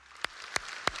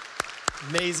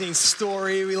Amazing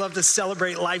story. We love to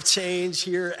celebrate life change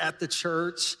here at the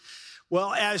church.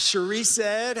 Well, as Cherie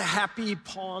said, happy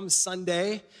Palm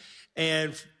Sunday.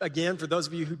 And again, for those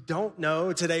of you who don't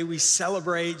know, today we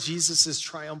celebrate Jesus'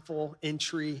 triumphal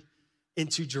entry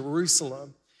into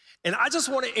Jerusalem. And I just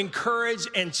want to encourage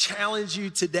and challenge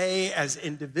you today as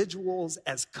individuals,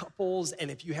 as couples, and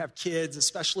if you have kids,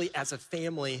 especially as a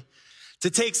family, to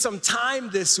take some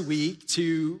time this week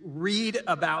to read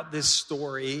about this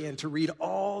story and to read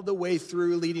all the way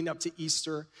through leading up to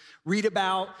Easter. Read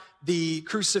about the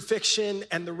crucifixion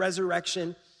and the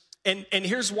resurrection. And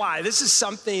here's why. This is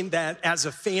something that as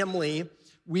a family,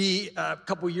 we a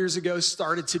couple years ago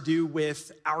started to do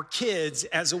with our kids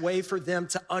as a way for them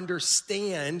to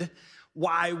understand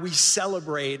why we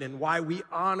celebrate and why we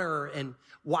honor and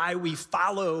why we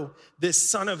follow this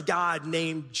Son of God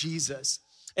named Jesus.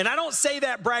 And I don't say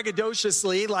that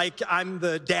braggadociously like I'm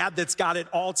the dad that's got it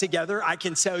all together. I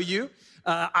can tell you,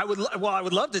 I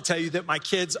would love to tell you that my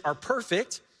kids are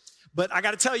perfect, but I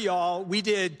got to tell you all, we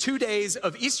did 2 days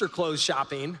of Easter clothes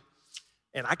shopping,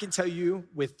 and I can tell you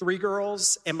with 3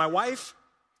 girls and my wife,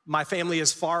 my family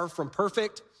is far from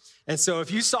perfect. And so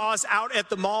if you saw us out at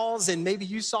the malls and maybe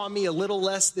you saw me a little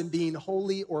less than being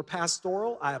holy or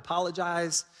pastoral, I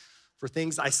apologize for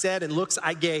things I said and looks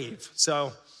I gave.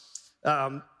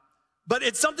 But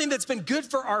it's something that's been good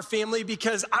for our family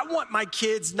because I want my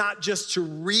kids not just to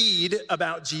read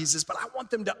about Jesus, but I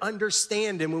want them to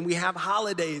understand. And when we have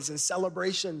holidays and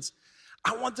celebrations,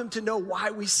 I want them to know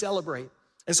why we celebrate.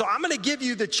 And so I'm going to give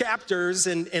you the chapters,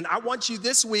 and I want you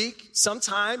this week,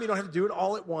 sometime, you don't have to do it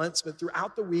all at once, but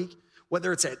throughout the week,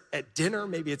 whether it's at dinner,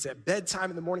 maybe it's at bedtime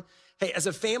in the morning, hey, as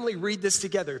a family, read this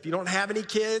together. If you don't have any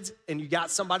kids and you got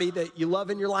somebody that you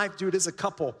love in your life, do it as a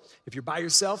couple. If you're by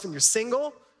yourself and you're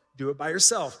single, do it by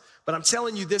yourself. But I'm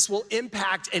telling you, this will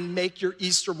impact and make your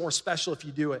Easter more special if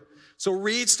you do it. So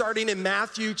read starting in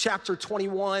Matthew chapter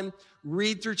 21,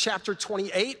 read through chapter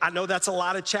 28. I know that's a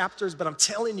lot of chapters, but I'm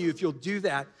telling you, if you'll do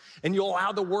that and you'll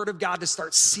allow the word of God to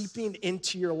start seeping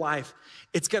into your life,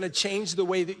 it's gonna change the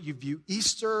way that you view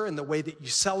Easter and the way that you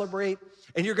celebrate.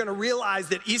 And you're gonna realize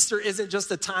that Easter isn't just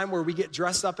a time where we get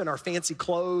dressed up in our fancy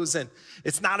clothes, and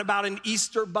it's not about an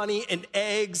Easter bunny and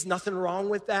eggs, nothing wrong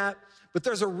with that. But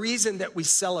there's a reason that we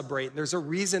celebrate, and there's a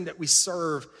reason that we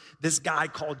serve this guy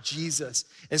called Jesus.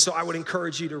 And so I would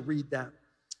encourage you to read that.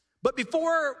 But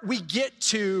before we get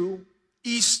to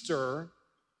Easter,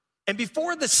 and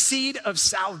before the seed of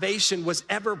salvation was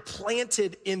ever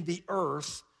planted in the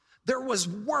earth, there was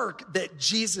work that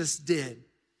Jesus did.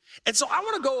 And so I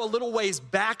want to go a little ways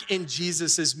back in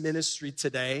Jesus's ministry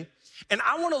today, and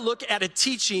I want to look at a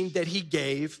teaching that he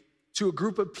gave to a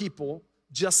group of people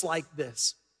just like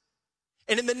this.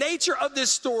 And in the nature of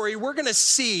this story, we're gonna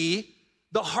see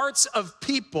the hearts of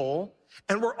people,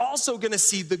 and we're also gonna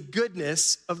see the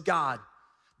goodness of God.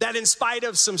 That in spite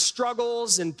of some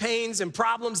struggles and pains and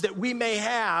problems that we may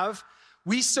have,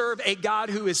 we serve a God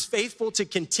who is faithful to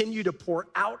continue to pour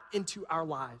out into our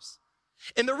lives.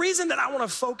 And the reason that I wanna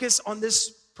focus on this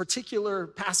particular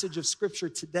passage of scripture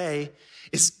today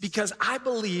is because I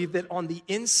believe that on the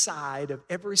inside of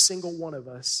every single one of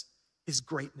us is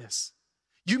greatness.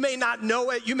 You may not know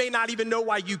it. You may not even know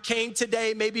why you came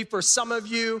today. Maybe for some of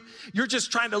you, you're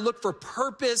just trying to look for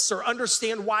purpose or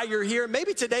understand why you're here.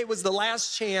 Maybe today was the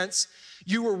last chance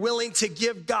you were willing to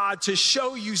give God to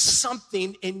show you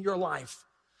something in your life.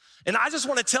 And I just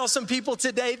want to tell some people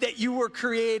today that you were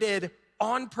created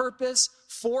on purpose,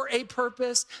 for a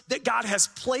purpose, that God has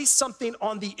placed something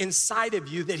on the inside of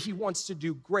you that he wants to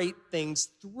do great things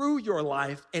through your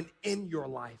life and in your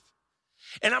life.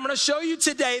 And I'm gonna show you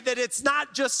today that it's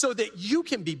not just so that you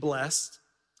can be blessed,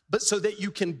 but so that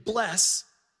you can bless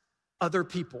other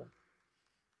people.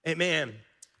 Amen.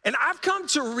 And I've come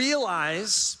to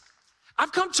realize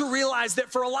that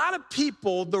for a lot of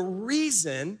people, the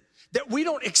reason that we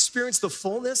don't experience the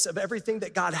fullness of everything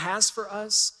that God has for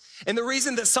us, and the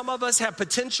reason that some of us have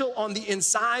potential on the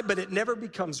inside, but it never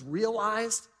becomes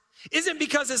realized, isn't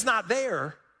because it's not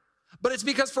there, but it's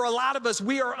because for a lot of us,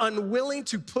 we are unwilling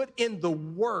to put in the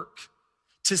work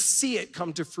to see it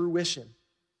come to fruition.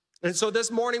 And so this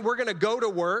morning, we're gonna go to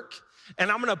work,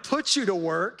 and I'm gonna put you to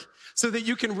work so that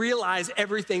you can realize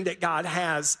everything that God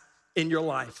has in your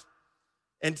life.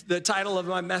 And the title of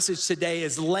my message today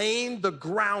is Laying the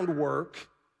Groundwork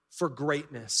for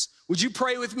Greatness. Would you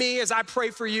pray with me as I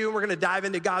pray for you? We're gonna dive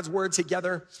into God's word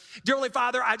together. Dear Heavenly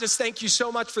Father, I just thank you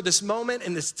so much for this moment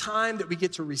and this time that we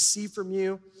get to receive from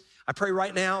you. I pray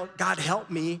right now, God,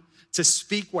 help me to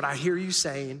speak what I hear you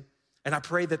saying, and I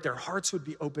pray that their hearts would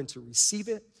be open to receive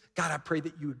it. God, I pray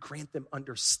that you would grant them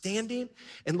understanding.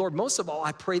 And Lord, most of all,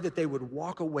 I pray that they would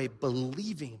walk away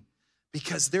believing,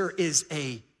 because there is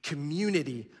a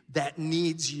community that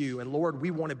needs you. And Lord,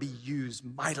 we want to be used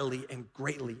mightily and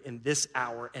greatly in this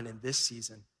hour and in this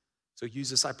season. So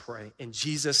use us, I pray. In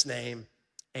Jesus' name,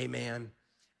 amen,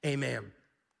 amen.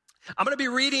 I'm going to be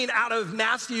reading out of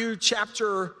Matthew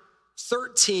chapter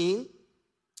 13,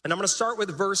 and I'm going to start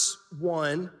with verse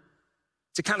 1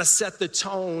 to kind of set the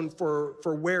tone for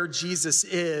where Jesus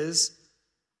is.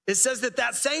 It says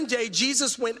that same day,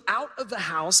 Jesus went out of the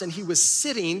house and he was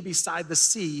sitting beside the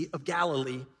Sea of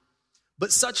Galilee.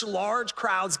 But such large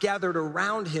crowds gathered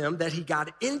around him that he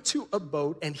got into a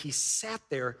boat and he sat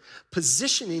there,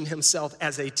 positioning himself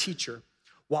as a teacher,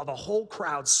 while the whole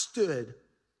crowd stood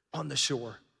on the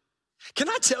shore. Can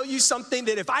I tell you something,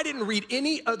 that if I didn't read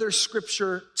any other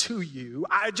scripture to you,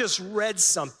 I just read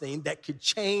something that could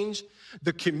change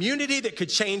the community, that could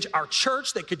change our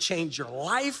church, that could change your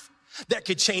life, that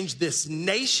could change this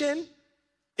nation,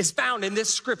 is found in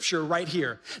this scripture right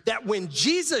here. That when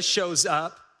Jesus shows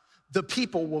up, the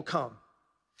people will come.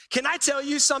 Can I tell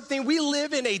you something? We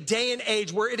live in a day and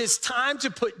age where it is time to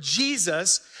put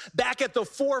Jesus back at the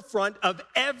forefront of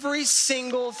every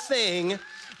single thing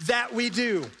that we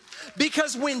do.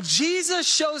 Because when Jesus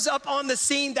shows up on the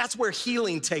scene, that's where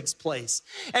healing takes place.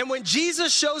 And when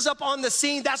Jesus shows up on the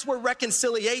scene, that's where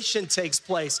reconciliation takes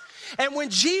place. And when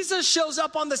Jesus shows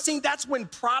up on the scene, that's when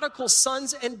prodigal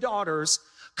sons and daughters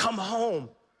come home.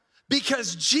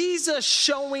 Because Jesus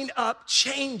showing up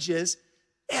changes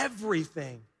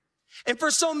everything. And for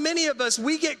so many of us,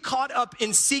 we get caught up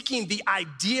in seeking the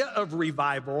idea of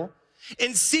revival,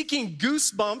 in seeking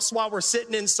goosebumps while we're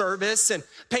sitting in service and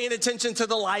paying attention to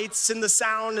the lights and the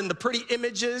sound and the pretty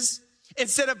images,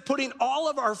 instead of putting all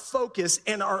of our focus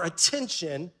and our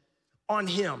attention on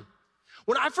him.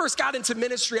 When I first got into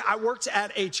ministry, I worked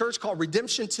at a church called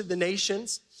Redemption to the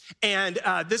Nations. And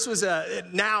this was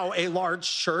now a large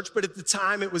church, but at the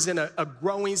time it was in a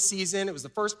growing season. It was the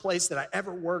first place that I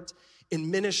ever worked in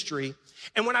ministry.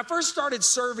 And when I first started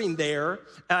serving there,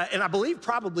 and I believe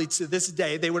probably to this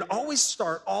day, they would always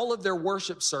start all of their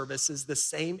worship services the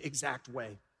same exact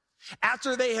way.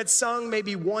 After they had sung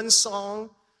maybe one song,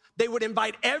 they would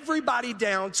invite everybody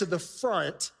down to the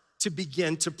front to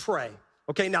begin to pray.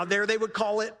 Okay, now there they would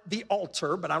call it the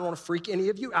altar, but I don't want to freak any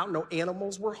of you out. No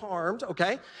animals were harmed,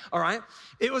 okay? All right?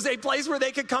 It was a place where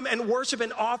they could come and worship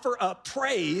and offer up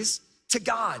praise to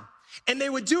God. And they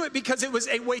would do it because it was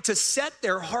a way to set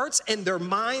their hearts and their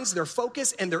minds, their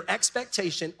focus and their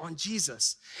expectation on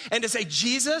Jesus. And to say,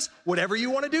 Jesus, whatever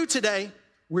you want to do today,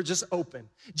 we're just open.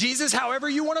 Jesus, however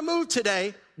you want to move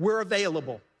today, we're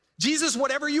available. Jesus,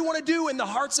 whatever you want to do in the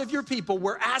hearts of your people,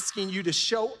 we're asking you to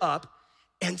show up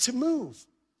and to move.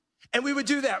 And we would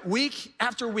do that week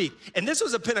after week. And this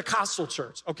was a Pentecostal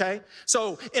church, okay?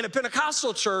 So in a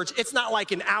Pentecostal church, it's not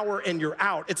like an hour and you're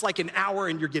out. It's like an hour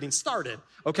and you're getting started,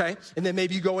 okay? And then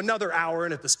maybe you go another hour,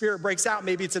 and if the Spirit breaks out,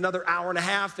 maybe it's another hour and a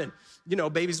half, and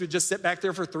babies would just sit back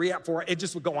there for 3 or 4. It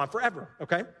just would go on forever,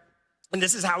 okay? And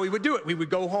this is how we would do it. We would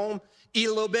go home, eat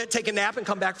a little bit, take a nap, and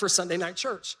come back for Sunday night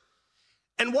church.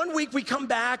 And one week we come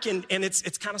back and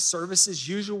it's kind of service as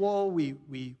usual. We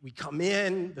come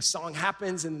in, the song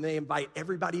happens, and they invite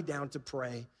everybody down to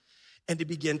pray and to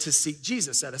begin to seek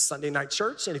Jesus at a Sunday night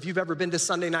church. And if you've ever been to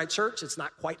Sunday night church, it's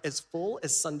not quite as full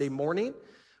as Sunday morning,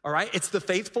 all right? It's the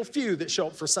faithful few that show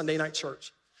up for Sunday night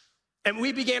church. And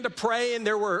we began to pray, and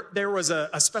there was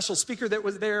a special speaker that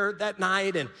was there that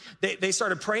night, and they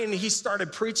started praying, and he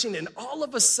started preaching, and all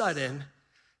of a sudden,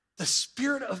 the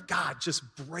Spirit of God just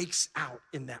breaks out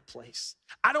in that place.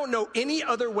 I don't know any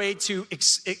other way to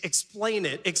explain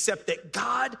it except that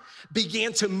God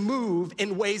began to move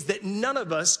in ways that none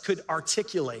of us could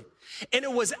articulate. And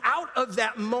it was out of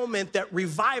that moment that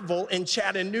revival in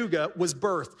Chattanooga was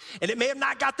birthed. And it may have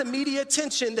not got the media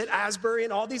attention that Asbury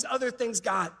and all these other things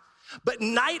got. But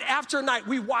night after night,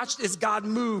 we watched as God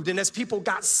moved and as people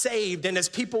got saved and as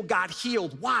people got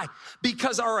healed. Why?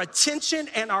 Because our attention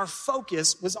and our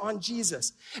focus was on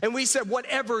Jesus. And we said,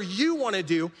 whatever you want to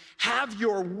do, have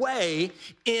your way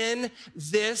in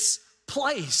this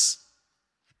place.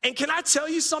 And can I tell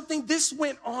you something? This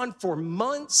went on for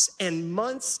months and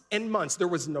months and months. There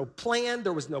was no plan.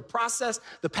 There was no process.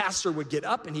 The pastor would get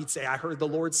up and he'd say, I heard the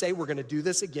Lord say, we're going to do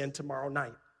this again tomorrow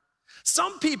night.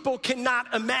 Some people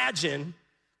cannot imagine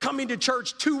coming to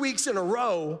church 2 weeks in a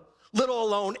row, let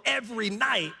alone every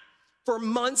night for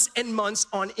months and months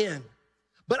on end.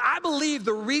 But I believe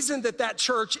the reason that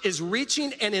church is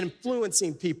reaching and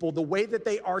influencing people the way that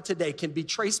they are today can be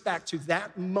traced back to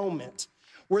that moment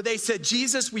where they said,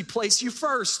 Jesus, we place you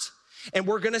first. And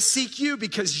we're gonna seek you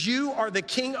because you are the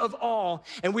King of all,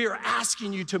 and we are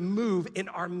asking you to move in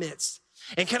our midst.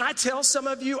 And can I tell some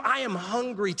of you, I am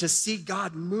hungry to see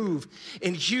God move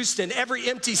in Houston. Every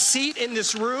empty seat in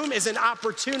this room is an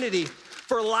opportunity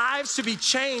for lives to be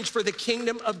changed for the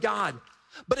kingdom of God.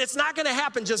 But it's not gonna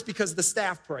happen just because the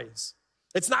staff prays.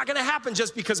 It's not gonna happen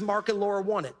just because Mark and Laura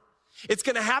want it. It's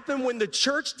gonna happen when the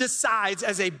church decides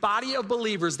as a body of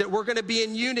believers that we're gonna be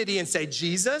in unity and say,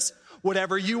 Jesus,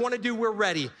 whatever you wanna do, we're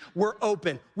ready, we're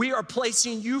open. We are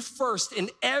placing you first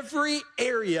in every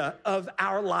area of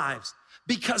our lives.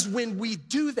 Because when we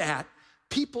do that,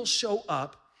 people show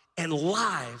up and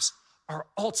lives are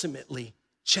ultimately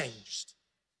changed.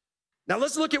 Now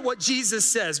let's look at what Jesus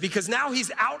says, because now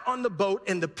he's out on the boat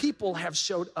and the people have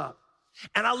showed up.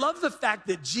 And I love the fact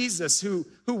that Jesus, who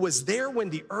was there when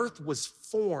the earth was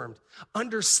formed,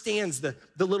 understands the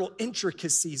little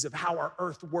intricacies of how our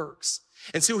earth works.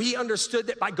 And so he understood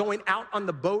that by going out on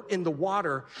the boat in the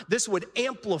water, this would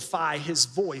amplify his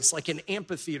voice like an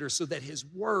amphitheater so that his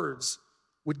words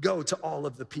would go to all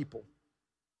of the people.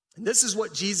 And this is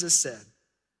what Jesus said.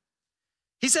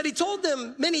 He said, he told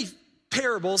them many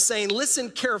parables saying,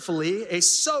 listen carefully, a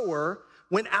sower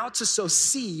went out to sow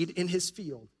seed in his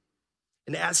field.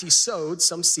 And as he sowed,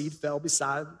 some seed fell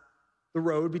beside the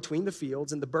road between the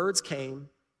fields, and the birds came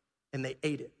and they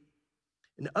ate it.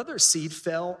 And other seed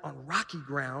fell on rocky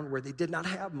ground where they did not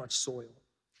have much soil.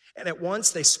 And at once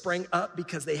they sprang up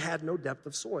because they had no depth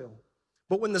of soil.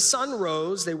 But when the sun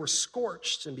rose, they were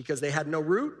scorched, and because they had no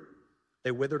root,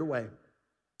 they withered away.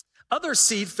 Other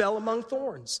seed fell among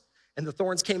thorns, and the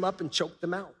thorns came up and choked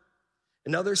them out.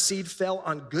 And other seed fell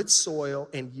on good soil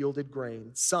and yielded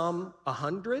grain, some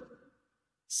 100,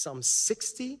 some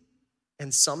 60,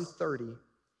 and some 30.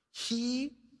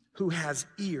 He who has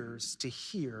ears to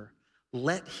hear,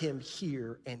 let him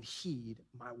hear and heed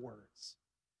my words.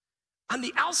 On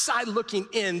the outside looking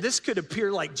in, this could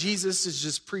appear like Jesus is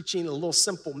just preaching a little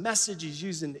simple message. He's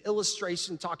using the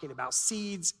illustration, talking about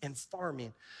seeds and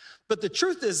farming. But the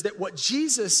truth is that what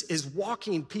Jesus is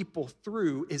walking people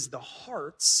through is the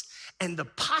hearts and the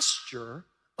posture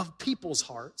of people's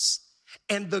hearts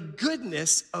and the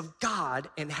goodness of God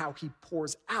and how he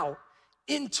pours out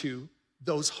into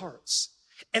those hearts.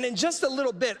 And in just a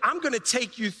little bit, I'm gonna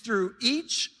take you through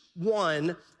each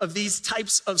one of these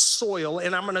types of soil,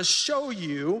 and I'm gonna show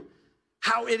you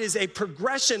how it is a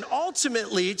progression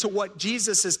ultimately to what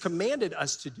Jesus has commanded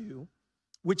us to do,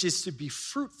 which is to be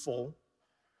fruitful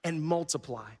and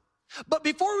multiply. But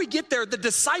before we get there, the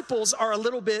disciples are a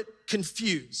little bit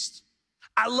confused.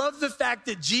 I love the fact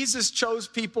that Jesus chose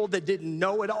people that didn't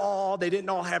know it all. They didn't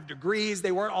all have degrees.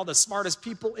 They weren't all the smartest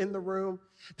people in the room.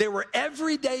 They were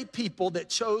everyday people that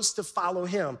chose to follow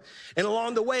him. And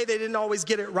along the way, they didn't always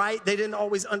get it right. They didn't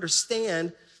always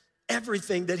understand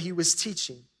everything that he was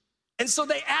teaching. And so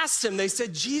they asked him, they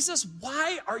said, Jesus,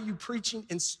 why are you preaching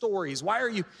in stories? Why are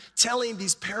you telling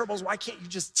these parables? Why can't you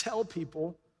just tell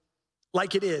people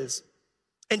like it is?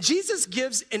 And Jesus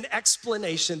gives an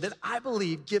explanation that I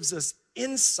believe gives us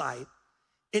insight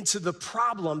into the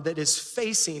problem that is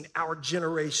facing our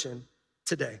generation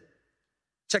today.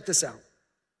 Check this out.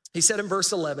 He said in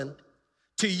verse 11,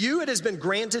 to you it has been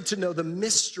granted to know the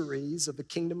mysteries of the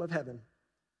kingdom of heaven,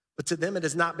 but to them it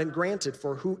has not been granted.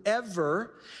 For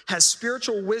whoever has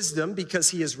spiritual wisdom, because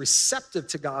he is receptive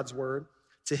to God's word,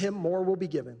 to him more will be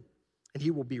given, and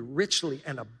he will be richly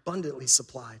and abundantly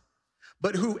supplied.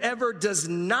 But whoever does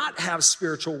not have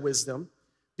spiritual wisdom,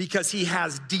 because he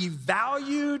has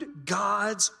devalued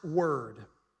God's word,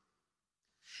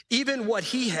 even what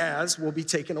he has will be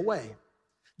taken away.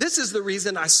 This is the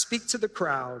reason I speak to the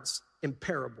crowds in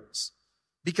parables,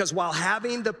 because while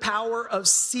having the power of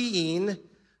seeing,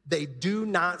 they do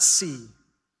not see.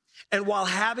 And while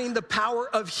having the power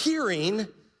of hearing,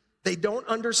 they don't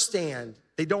understand.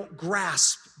 They don't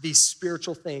grasp these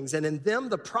spiritual things. And in them,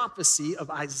 the prophecy of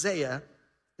Isaiah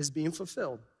is being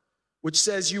fulfilled, which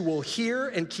says you will hear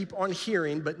and keep on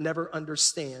hearing, but never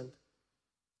understand.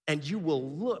 And you will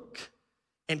look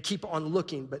and keep on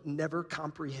looking, but never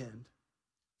comprehend.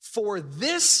 For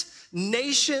this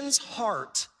nation's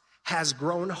heart has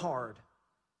grown hard,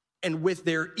 and with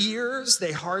their ears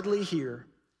they hardly hear,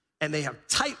 and they have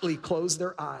tightly closed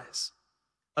their eyes.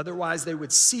 Otherwise they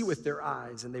would see with their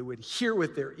eyes, and they would hear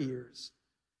with their ears,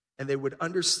 and they would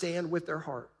understand with their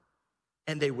heart,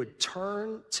 and they would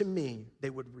turn to me, they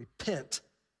would repent,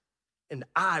 and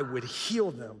I would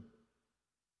heal them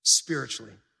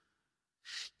spiritually.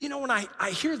 You know, when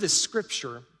I hear this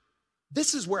scripture,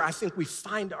 this is where I think we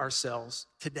find ourselves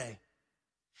today.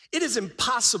 It is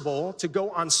impossible to go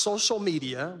on social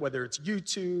media, whether it's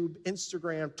YouTube,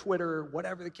 Instagram, Twitter,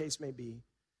 whatever the case may be,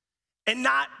 and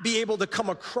not be able to come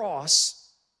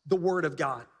across the word of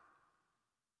God.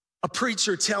 A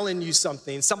preacher telling you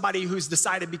something, somebody who's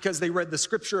decided because they read the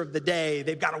scripture of the day,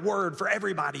 they've got a word for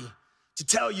everybody to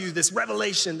tell you this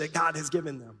revelation that God has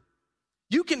given them.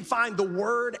 You can find the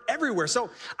word everywhere.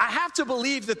 So I have to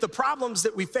believe that the problems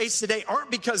that we face today aren't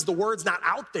because the word's not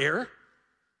out there.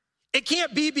 It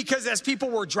can't be because as people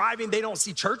were driving, they don't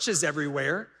see churches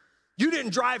everywhere. You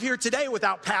didn't drive here today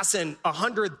without passing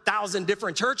 100,000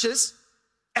 different churches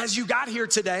as you got here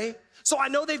today. So I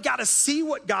know they've got to see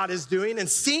what God is doing and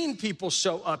seeing people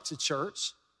show up to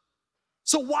church.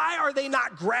 So why are they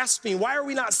not grasping? Why are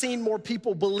we not seeing more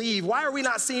people believe? Why are we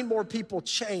not seeing more people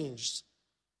changed?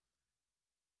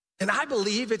 And I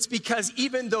believe it's because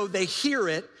even though they hear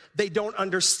it, they don't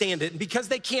understand it. And because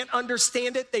they can't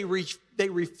understand it, they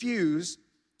refuse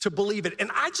to believe it. And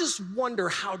I just wonder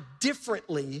how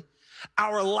differently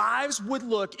our lives would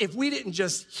look if we didn't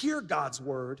just hear God's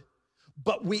word,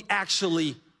 but we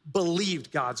actually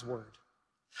believed God's word.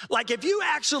 Like if you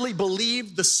actually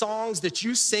believed the songs that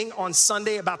you sing on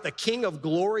Sunday about the King of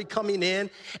Glory coming in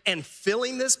and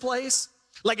filling this place,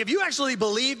 like if you actually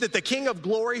believed that the King of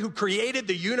Glory who created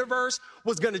the universe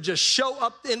was gonna just show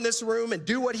up in this room and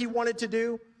do what he wanted to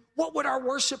do, what would our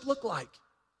worship look like?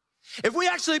 If we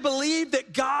actually believed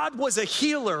that God was a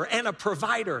healer and a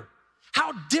provider,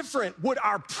 how different would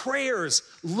our prayers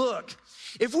look?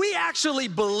 If we actually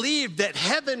believed that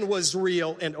heaven was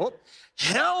real and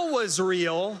hell was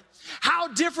real, how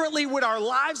differently would our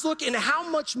lives look, and how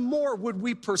much more would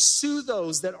we pursue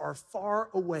those that are far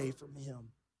away from him?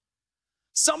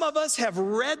 Some of us have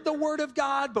read the word of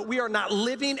God, but we are not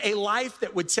living a life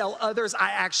that would tell others, I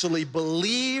actually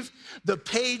believe the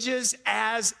pages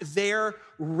as they're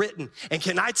written. And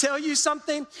can I tell you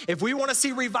something? If we want to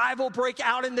see revival break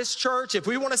out in this church, if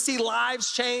we want to see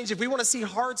lives change, if we want to see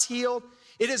hearts healed,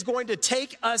 it is going to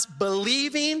take us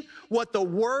believing what the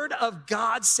word of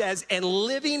God says and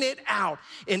living it out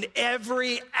in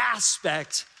every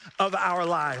aspect of our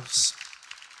lives.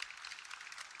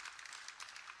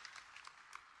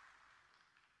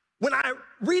 When I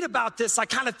read about this, I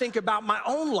kind of think about my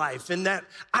own life and that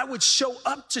I would show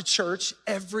up to church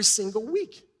every single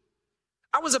week.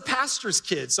 I was a pastor's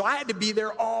kid, so I had to be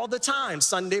there all the time,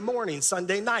 Sunday morning,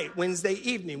 Sunday night, Wednesday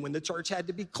evening, when the church had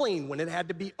to be clean, when it had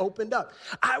to be opened up.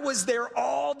 I was there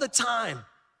all the time.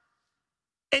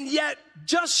 And yet,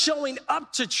 just showing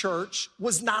up to church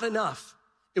was not enough.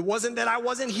 It wasn't that I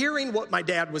wasn't hearing what my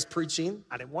dad was preaching.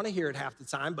 I didn't want to hear it half the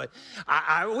time, but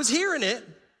I was hearing it.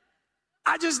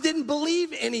 I just didn't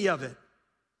believe any of it.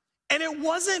 And it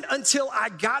wasn't until I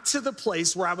got to the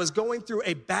place where I was going through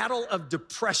a battle of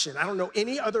depression. I don't know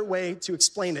any other way to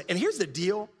explain it. And here's the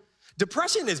deal.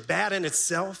 Depression is bad in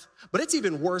itself, but it's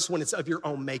even worse when it's of your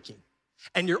own making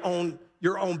and your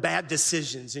own bad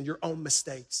decisions and your own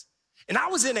mistakes. And I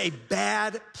was in a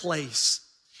bad place.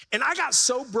 And I got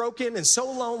so broken and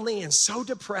so lonely and so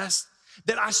depressed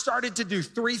that I started to do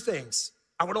three things.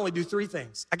 I would only do three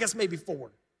things, I guess maybe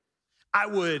four. I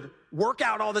would work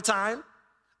out all the time,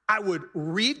 I would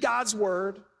read God's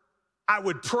word, I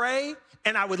would pray,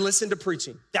 and I would listen to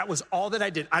preaching. That was all that I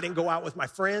did. I didn't go out with my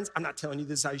friends. I'm not telling you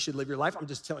this is how you should live your life. I'm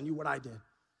just telling you what I did.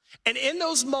 And in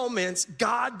those moments,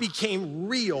 God became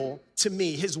real to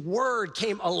me. His word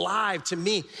came alive to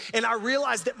me. And I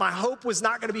realized that my hope was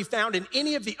not gonna be found in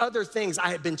any of the other things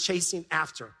I had been chasing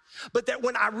after. But that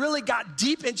when I really got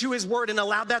deep into his word and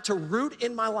allowed that to root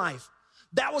in my life,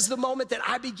 that was the moment that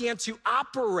I began to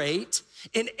operate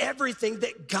in everything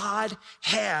that God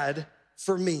had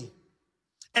for me.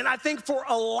 And I think for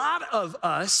a lot of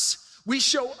us, we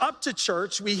show up to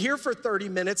church, we hear for 30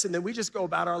 minutes, and then we just go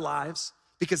about our lives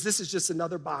because this is just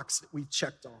another box that we've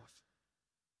checked off.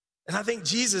 And I think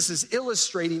Jesus is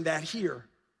illustrating that here,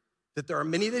 that there are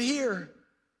many that hear,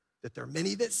 that there are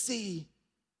many that see,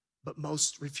 but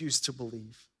most refuse to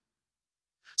believe.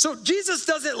 So Jesus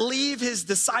doesn't leave his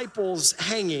disciples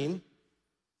hanging.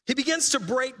 He begins to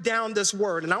break down this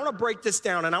word. And I want to break this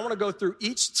down, and I want to go through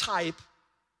each type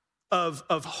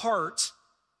of heart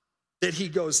that he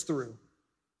goes through.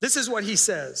 This is what he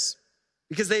says,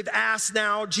 because they've asked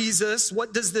now, Jesus,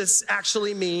 what does this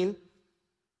actually mean?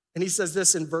 And he says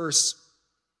this in verse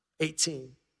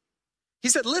 18. He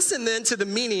said, listen then to the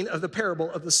meaning of the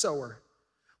parable of the sower.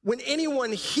 When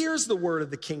anyone hears the word of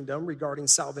the kingdom regarding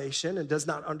salvation and does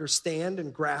not understand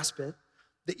and grasp it,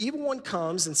 the evil one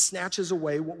comes and snatches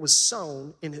away what was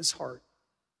sown in his heart.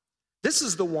 This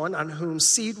is the one on whom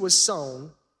seed was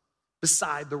sown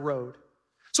beside the road.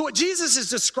 So what Jesus is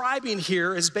describing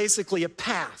here is basically a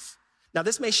path. Now,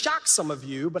 this may shock some of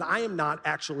you, but I am not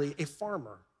actually a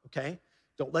farmer, okay?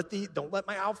 Don't let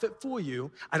my outfit fool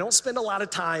you. I don't spend a lot of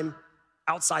time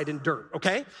outside in dirt,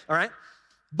 okay? All right?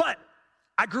 But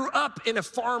I grew up in a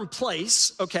farm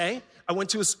place, okay? I went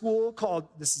to a school called,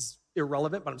 this is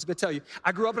irrelevant, but I'm just gonna tell you,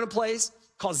 I grew up in a place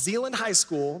called Zeeland High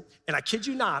School, and I kid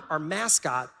you not, our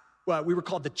mascot, well, we were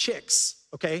called the Chicks,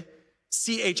 okay?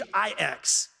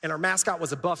 CHIX, and our mascot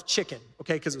was a buff chicken,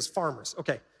 okay, because it was farmers,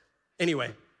 okay.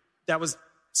 Anyway,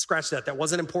 scratch that. That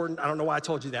wasn't important. I don't know why I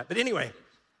told you that. But anyway,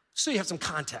 so you have some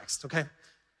context, okay?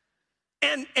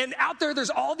 And out there's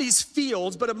all these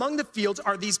fields, but among the fields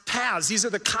are these paths. These are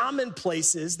the common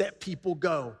places that people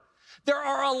go. There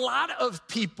are a lot of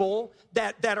people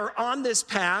that are on this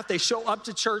path. They show up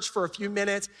to church for a few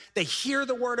minutes. They hear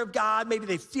the word of God. Maybe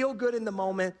they feel good in the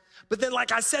moment. But then,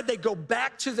 like I said, they go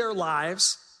back to their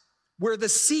lives where the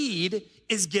seed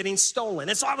is getting stolen.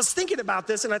 And so I was thinking about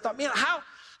this, and I thought, man,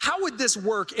 how would this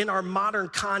work in our modern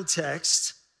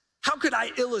context? How could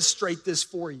I illustrate this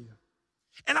for you?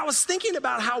 And I was thinking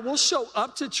about how we'll show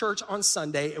up to church on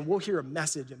Sunday and we'll hear a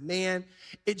message, and man,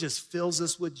 it just fills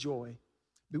us with joy.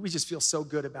 We just feel so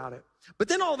good about it. But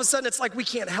then all of a sudden, it's like we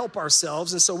can't help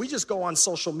ourselves, and so we just go on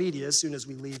social media as soon as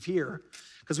we leave here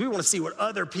because we want to see what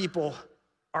other people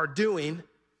are doing.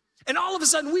 And all of a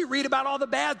sudden, we read about all the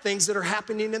bad things that are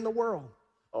happening in the world.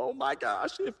 Oh my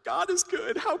gosh, if God is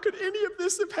good, how could any of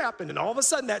this have happened? And all of a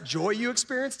sudden, that joy you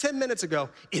experienced 10 minutes ago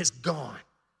is gone.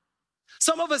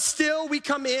 Some of us still, we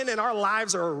come in and our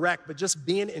lives are a wreck, but just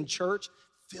being in church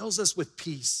fills us with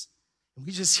peace. And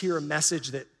we just hear a message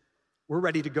that we're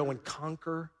ready to go and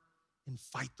conquer and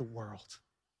fight the world,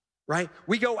 right?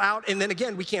 We go out and then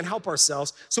again, we can't help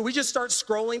ourselves. So we just start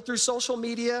scrolling through social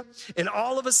media, and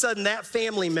all of a sudden that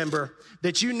family member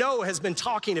that you know has been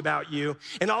talking about you,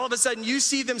 and all of a sudden you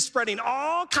see them spreading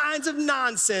all kinds of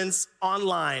nonsense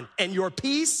online, and your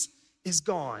peace is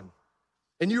gone.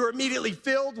 And you are immediately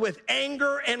filled with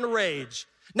anger and rage,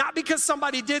 not because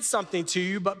somebody did something to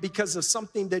you, but because of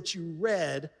something that you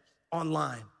read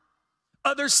online.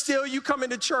 Others still, you come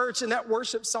into church and that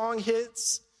worship song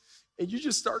hits and you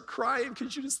just start crying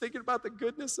because you're just thinking about the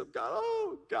goodness of God.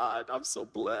 Oh, God, I'm so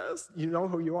blessed. You know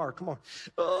who you are. Come on.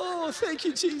 Oh, thank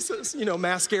you, Jesus. You know,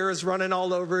 mascara's running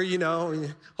all over, you know,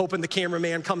 hoping the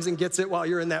cameraman comes and gets it while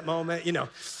you're in that moment. You know,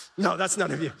 no, that's none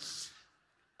of you.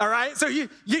 All right? So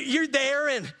you're there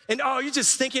and oh, you're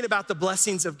just thinking about the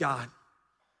blessings of God.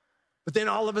 But then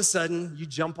all of a sudden, you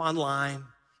jump online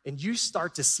and you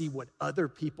start to see what other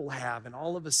people have. And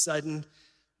all of a sudden,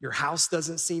 your house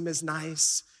doesn't seem as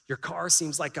nice. Your car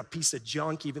seems like a piece of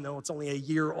junk, even though it's only a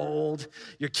year old.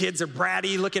 Your kids are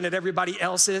bratty looking at everybody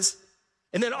else's.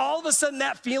 And then all of a sudden,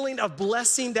 that feeling of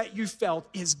blessing that you felt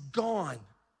is gone.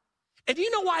 And do you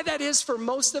know why that is for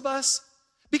most of us?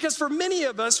 Because for many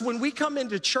of us, when we come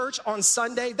into church on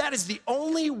Sunday, that is the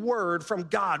only word from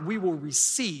God we will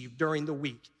receive during the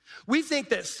week. We think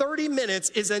that 30 minutes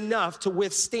is enough to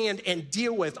withstand and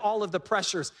deal with all of the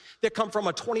pressures that come from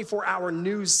a 24-hour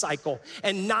news cycle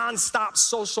and nonstop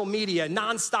social media,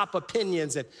 nonstop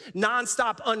opinions and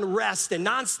nonstop unrest and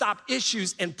nonstop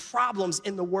issues and problems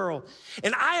in the world.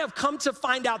 And I have come to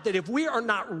find out that if we are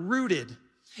not rooted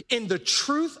in the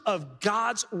truth of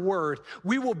God's word,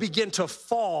 we will begin to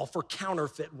fall for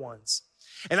counterfeit ones.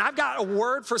 And I've got a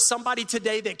word for somebody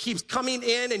today that keeps coming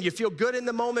in and you feel good in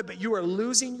the moment, but you are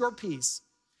losing your peace.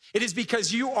 It is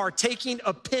because you are taking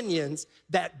opinions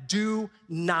that do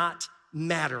not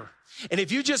matter. And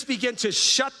if you just begin to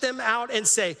shut them out and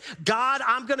say, God,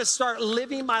 I'm gonna start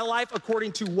living my life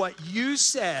according to what you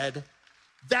said,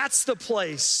 that's the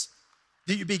place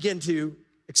that you begin to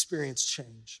experience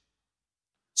change.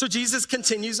 So Jesus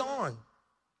continues on.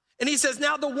 And he says,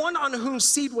 now the one on whom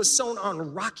seed was sown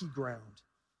on rocky ground,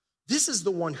 this is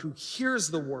the one who hears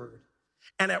the word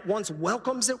and at once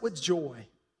welcomes it with joy.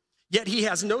 Yet he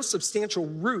has no substantial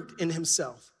root in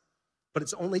himself, but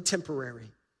it's only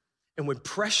temporary. And when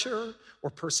pressure or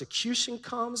persecution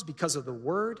comes because of the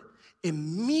word,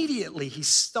 immediately he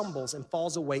stumbles and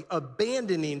falls away,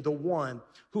 abandoning the one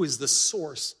who is the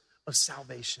source of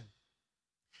salvation.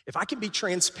 If I can be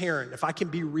transparent, if I can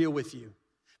be real with you,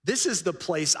 this is the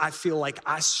place I feel like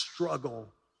I struggle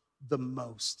the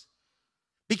most.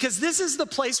 Because this is the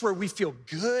place where we feel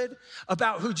good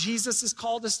about who Jesus has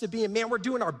called us to be. And man, we're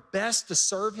doing our best to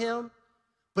serve him.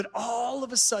 But all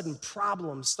of a sudden,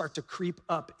 problems start to creep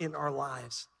up in our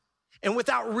lives. And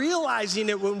without realizing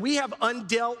it, when we have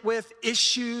undealt with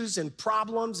issues and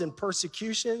problems and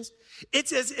persecutions,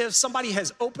 it's as if somebody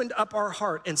has opened up our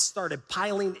heart and started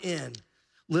piling in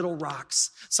little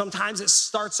rocks. Sometimes it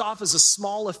starts off as a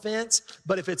small offense,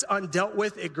 but if it's undealt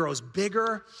with, it grows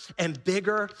bigger and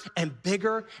bigger and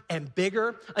bigger and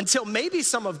bigger until maybe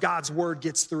some of God's word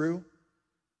gets through,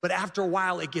 But after a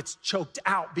while, it gets choked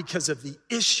out because of the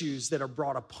issues that are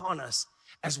brought upon us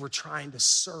as we're trying to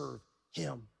serve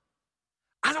him.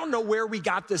 I don't know where we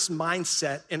got this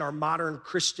mindset in our modern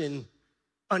Christian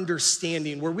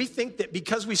understanding where we think that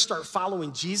because we start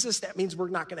following Jesus, that means we're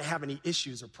not gonna have any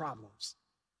issues or problems.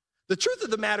 The truth of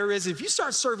the matter is, if you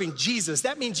start serving Jesus,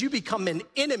 that means you become an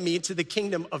enemy to the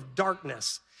kingdom of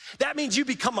darkness. That means you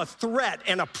become a threat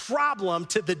and a problem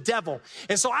to the devil.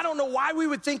 And so I don't know why we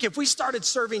would think if we started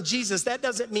serving Jesus, that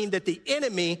doesn't mean that the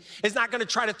enemy is not gonna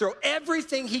try to throw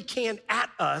everything he can at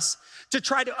us to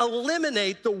try to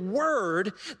eliminate the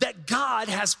word that God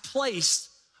has placed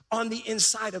on the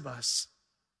inside of us.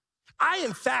 I,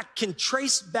 in fact, can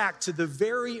trace back to the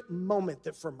very moment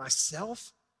that for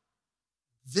myself,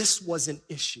 this was an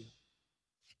issue.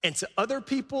 And to other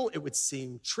people, it would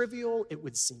seem trivial, it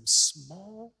would seem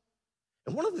small.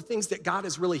 And one of the things that God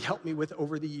has really helped me with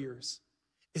over the years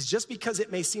is just because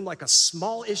it may seem like a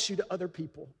small issue to other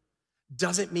people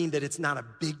doesn't mean that it's not a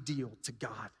big deal to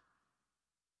God.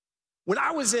 When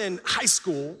I was in high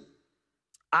school,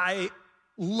 I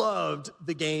loved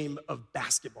the game of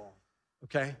basketball,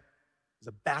 okay? I was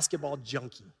a basketball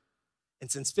junkie. And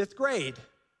since 5th grade,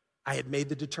 I had made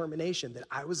the determination that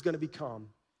I was gonna become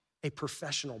a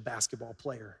professional basketball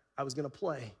player. I was gonna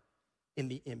play in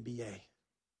the NBA.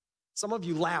 Some of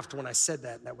you laughed when I said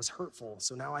that, and that was hurtful,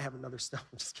 so now I have another stone.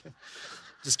 Just kidding.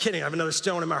 Just kidding, I have another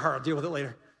stone in my heart. I'll deal with it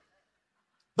later.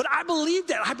 But I believed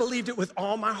that. I believed it with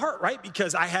all my heart, right?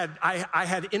 Because I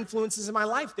had influences in my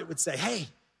life that would say, hey,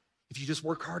 if you just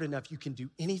work hard enough, you can do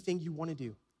anything you wanna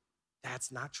do.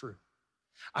 That's not true.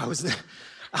 I was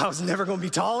never gonna be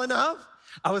tall enough.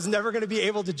 I was never gonna be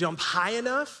able to jump high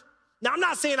enough. Now, I'm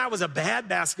not saying I was a bad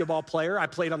basketball player. I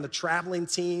played on the traveling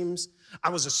teams.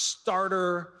 I was a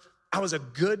starter. I was a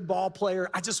good ball player.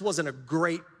 I just wasn't a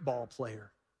great ball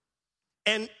player.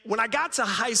 And when I got to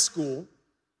high school,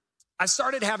 I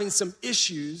started having some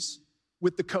issues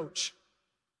with the coach.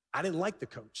 I didn't like the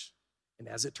coach. And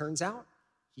as it turns out,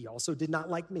 he also did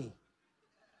not like me.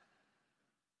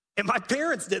 And my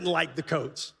parents didn't like the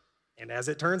coach. And as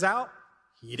it turns out,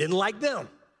 he didn't like them.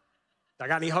 I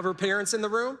got any hover parents in the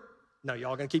room? No,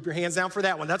 y'all gonna keep your hands down for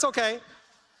that one. That's okay.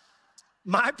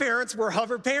 My parents were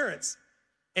hover parents.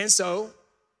 And so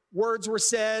words were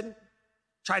said,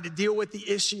 tried to deal with the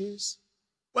issues.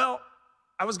 Well,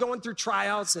 I was going through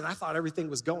tryouts and I thought everything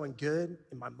was going good.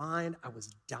 In my mind, I was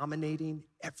dominating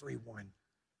everyone.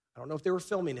 I don't know if they were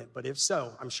filming it, but if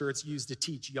so, I'm sure it's used to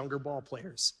teach younger ball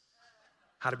players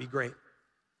how to be great.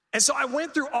 And so I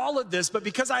went through all of this, but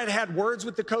because I had had words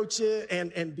with the coach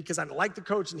and because I didn't like the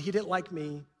coach and he didn't like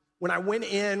me, when I went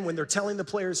in, when they're telling the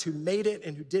players who made it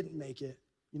and who didn't make it,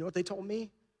 you know what they told me?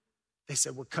 They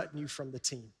said, we're cutting you from the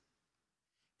team.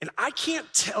 And I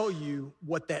can't tell you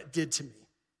what that did to me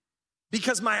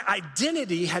because my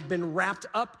identity had been wrapped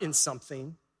up in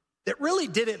something that really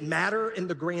didn't matter in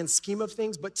the grand scheme of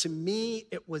things, but to me,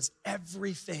 it was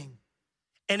everything.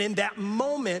 And in that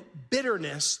moment,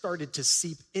 bitterness started to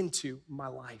seep into my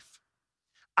life.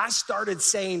 I started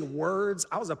saying words.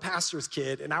 I was a pastor's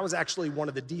kid, and I was actually one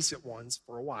of the decent ones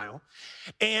for a while.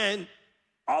 And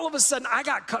all of a sudden, I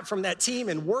got cut from that team,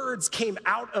 and words came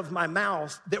out of my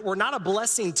mouth that were not a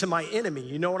blessing to my enemy.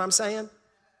 You know what I'm saying?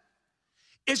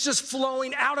 It's just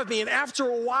flowing out of me. And after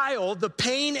a while, the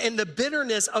pain and the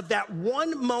bitterness of that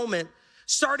one moment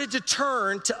started to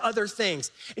turn to other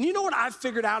things. And you know what I've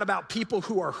figured out about people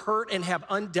who are hurt and have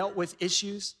undealt with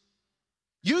issues?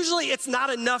 Usually it's not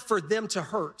enough for them to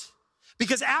hurt.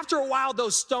 Because after a while,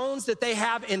 those stones that they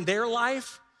have in their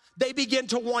life, they begin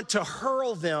to want to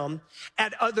hurl them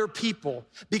at other people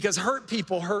because hurt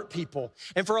people hurt people.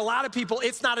 And for a lot of people,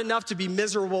 it's not enough to be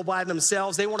miserable by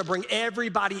themselves. They want to bring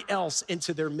everybody else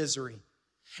into their misery.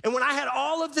 And when I had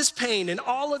all of this pain and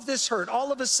all of this hurt,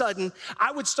 all of a sudden,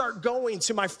 I would start going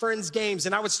to my friends' games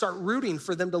and I would start rooting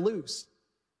for them to lose.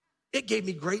 It gave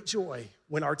me great joy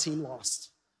when our team lost.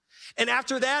 And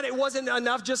after that, it wasn't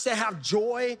enough just to have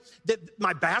joy that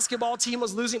my basketball team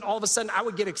was losing. All of a sudden, I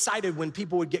would get excited when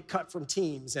people would get cut from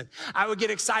teams. And I would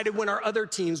get excited when our other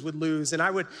teams would lose. And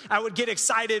I would get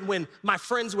excited when my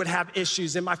friends would have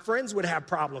issues and my friends would have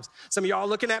problems. Some of y'all are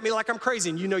looking at me like I'm crazy,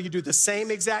 and you know you do the same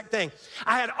exact thing.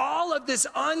 I had all of this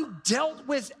undealt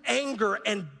with anger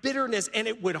and bitterness, and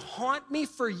it would haunt me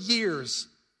for years.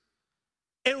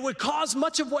 And it would cause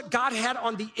much of what God had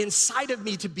on the inside of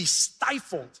me to be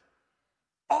stifled.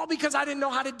 All because I didn't know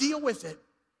how to deal with it.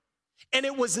 And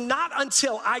it was not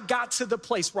until I got to the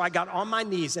place where I got on my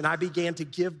knees and I began to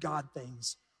give God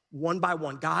things one by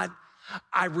one. God,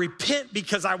 I repent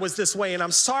because I was this way, and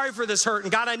I'm sorry for this hurt.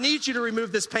 And God, I need you to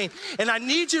remove this pain, and I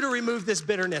need you to remove this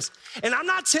bitterness. And I'm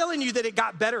not telling you that it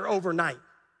got better overnight.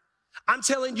 I'm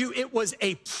telling you it was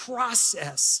a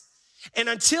process. And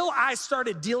until I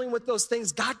started dealing with those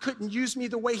things, God couldn't use me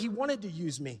the way he wanted to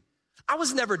use me. I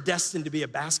was never destined to be a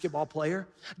basketball player.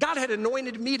 God had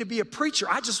anointed me to be a preacher.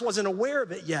 I just wasn't aware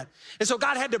of it yet. And so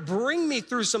God had to bring me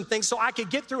through some things so I could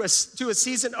get through to a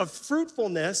season of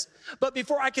fruitfulness. But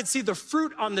before I could see the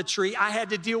fruit on the tree, I had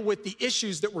to deal with the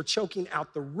issues that were choking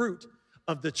out the root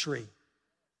of the tree.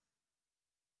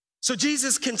 So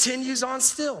Jesus continues on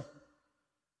still.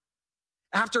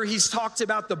 After he's talked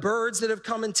about the birds that have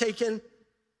come and taken, and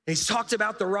he's talked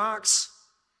about the rocks,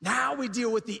 now we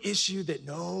deal with the issue that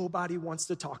nobody wants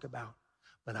to talk about,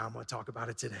 but I'm gonna talk about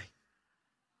it today.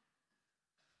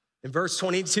 In verse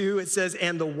 22, it says,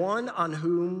 and the one on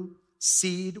whom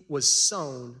seed was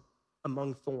sown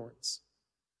among thorns.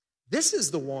 This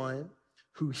is the one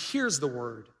who hears the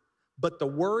word, but the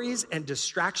worries and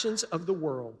distractions of the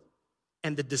world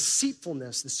and the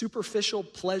deceitfulness, the superficial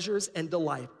pleasures and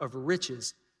delight of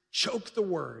riches choke the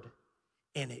word,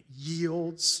 and it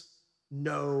yields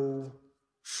no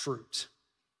fruit.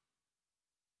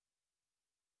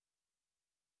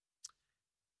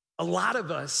 A lot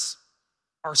of us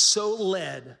are so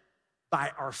led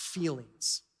by our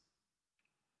feelings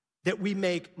that we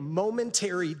make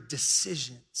momentary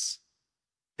decisions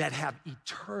that have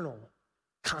eternal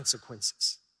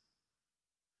consequences.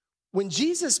 When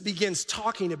Jesus begins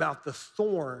talking about the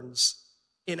thorns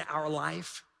in our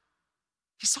life,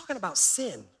 he's talking about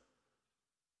sin.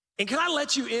 And can I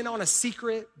let you in on a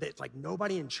secret that like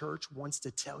nobody in church wants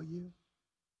to tell you?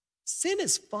 Sin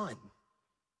is fun.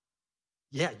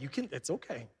 Yeah, you can, it's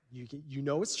okay. You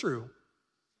know it's true.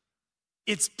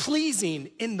 It's pleasing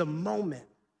in the moment.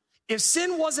 If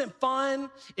sin wasn't fun,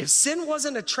 if sin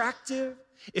wasn't attractive,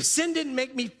 if sin didn't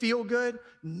make me feel good,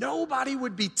 nobody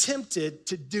would be tempted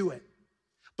to do it.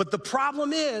 But the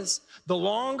problem is, the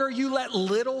longer you let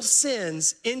little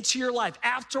sins into your life,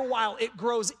 after a while, it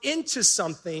grows into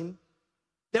something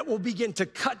that will begin to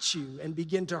cut you and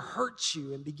begin to hurt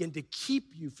you and begin to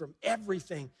keep you from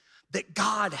everything that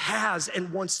God has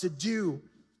and wants to do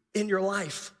in your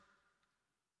life.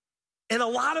 And a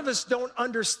lot of us don't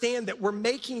understand that we're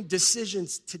making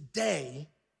decisions today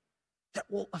that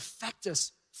will affect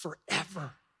us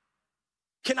forever.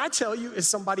 Can I tell you, as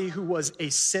somebody who was a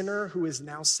sinner who is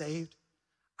now saved,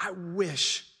 I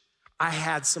wish I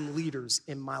had some leaders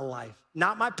in my life.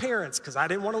 Not my parents, because I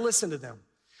didn't want to listen to them.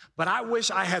 But I wish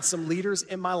I had some leaders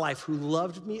in my life who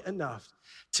loved me enough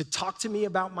to talk to me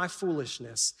about my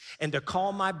foolishness and to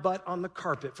call my butt on the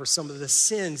carpet for some of the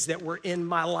sins that were in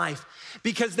my life,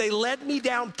 because they led me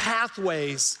down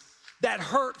pathways that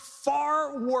hurt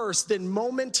far worse than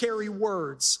momentary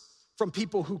words from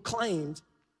people who claimed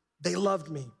they loved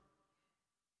me.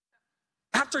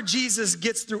 After Jesus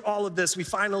gets through all of this, we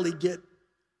finally get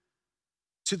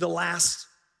to the last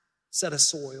set of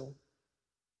soil.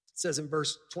 It says in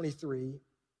verse 23,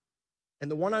 and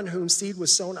the one on whom seed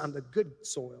was sown on the good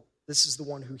soil, this is the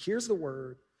one who hears the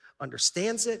word,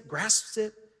 understands it, grasps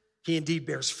it. He indeed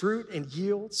bears fruit and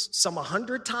yields, some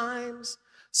 100 times,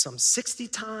 some 60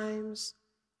 times,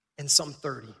 and some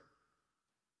 30.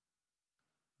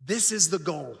 This is the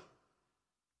goal.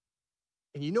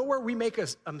 And you know where we make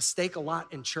a mistake a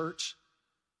lot in church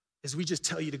is we just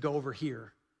tell you to go over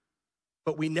here,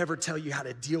 but we never tell you how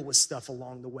to deal with stuff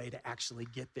along the way to actually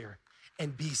get there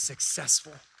and be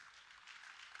successful.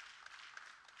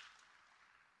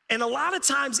 And a lot of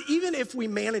times, even if we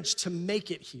manage to make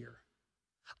it here,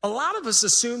 a lot of us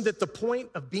assume that the point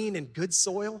of being in good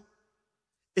soil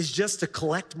is just to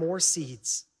collect more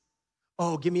seeds.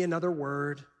 Oh, give me another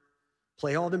word.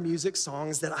 Play all the music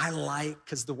songs that I like,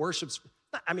 because the worship's,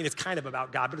 I mean, it's kind of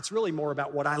about God, but it's really more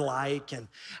about what I like and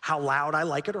how loud I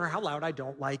like it or how loud I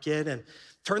don't like it. And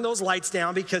turn those lights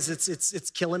down because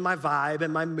it's killing my vibe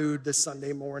and my mood this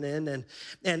Sunday morning.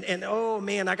 And oh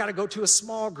man, I got to go to a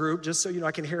small group just so you know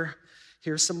I can hear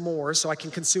some more, so I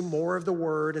can consume more of the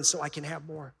word and so I can have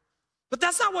more. But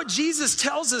that's not what Jesus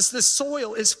tells us this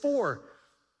soil is for.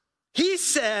 He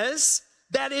says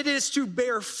that it is to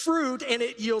bear fruit, and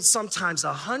it yields sometimes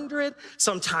 100,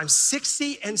 sometimes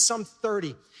 60, and some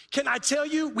 30. Can I tell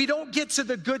you, we don't get to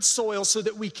the good soil so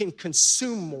that we can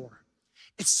consume more.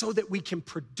 It's so that we can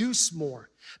produce more,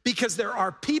 because there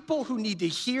are people who need to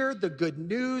hear the good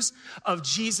news of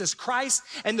Jesus Christ.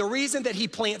 And the reason that he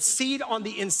plants seed on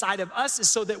the inside of us is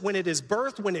so that when it is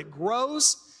birthed, when it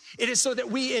grows, it is so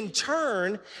that we in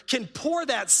turn can pour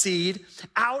that seed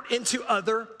out into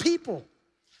other people.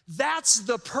 That's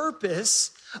the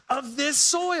purpose of this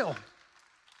soil.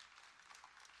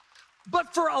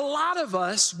 But for a lot of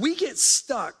us, we get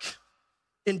stuck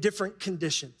in different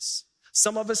conditions.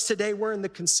 Some of us today, we're in the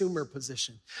consumer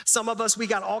position. Some of us, we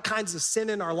got all kinds of sin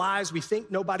in our lives. We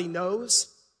think nobody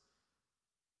knows.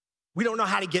 We don't know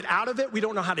how to get out of it. We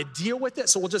don't know how to deal with it.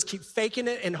 So we'll just keep faking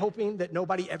it and hoping that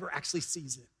nobody ever actually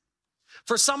sees it.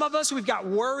 For some of us, we've got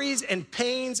worries and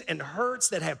pains and hurts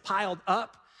that have piled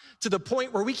up to the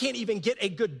point where we can't even get a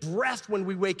good breath when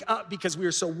we wake up because we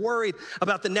are so worried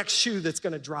about the next shoe that's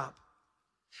gonna drop.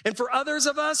 And for others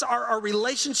of us, our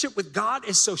relationship with God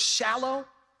is so shallow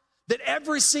that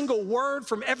every single word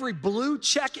from every blue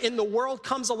check in the world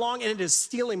comes along and it is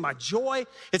stealing my joy,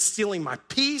 it's stealing my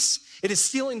peace, it is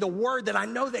stealing the word that I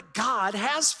know that God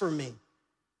has for me.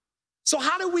 So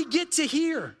how do we get to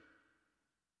here?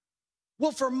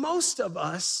 Well, for most of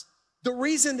us, the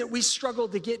reason that we struggle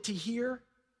to get to here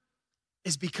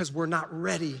is because we're not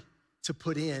ready to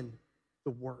put in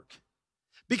the work.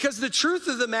 Because the truth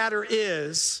of the matter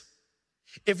is,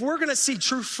 if we're gonna see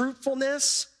true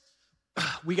fruitfulness,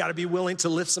 we gotta be willing to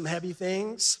lift some heavy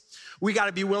things. We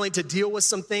gotta be willing to deal with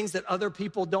some things that other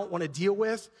people don't wanna deal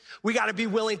with. We gotta be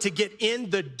willing to get in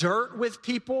the dirt with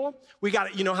people. We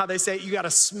gotta, you know how they say, you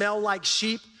gotta smell like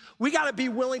sheep. We gotta be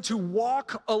willing to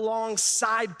walk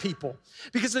alongside people.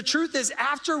 Because the truth is,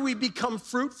 after we become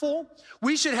fruitful,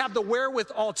 we should have the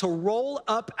wherewithal to roll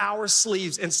up our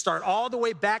sleeves and start all the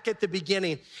way back at the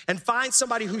beginning and find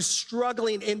somebody who's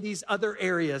struggling in these other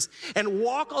areas and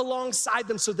walk alongside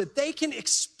them so that they can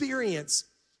experience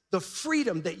the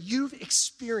freedom that you've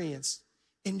experienced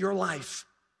in your life.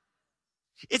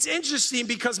 It's interesting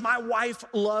because my wife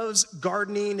loves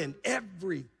gardening, and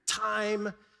every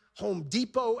time Home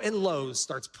Depot and Lowe's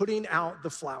starts putting out the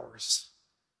flowers,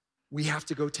 we have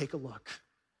to go take a look.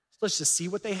 Let's just see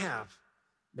what they have.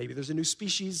 Maybe there's a new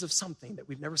species of something that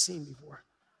we've never seen before.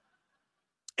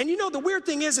 And you know, the weird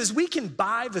thing is we can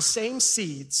buy the same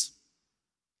seeds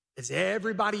as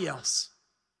everybody else.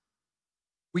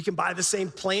 We can buy the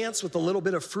same plants with a little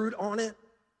bit of fruit on it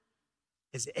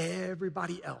as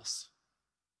everybody else.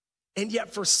 And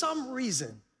yet, for some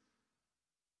reason,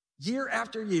 year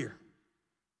after year,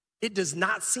 it does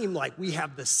not seem like we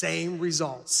have the same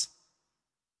results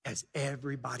as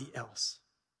everybody else.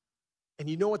 And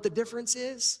you know what the difference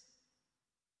is?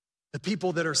 The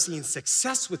people that are seeing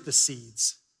success with the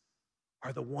seeds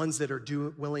are the ones that are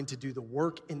willing to do the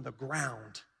work in the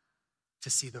ground to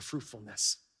see the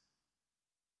fruitfulness.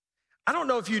 I don't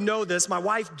know if you know this, my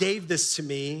wife gave this to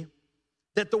me,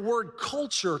 that the word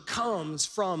culture comes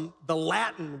from the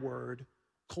Latin word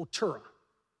cultura,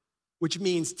 which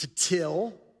means to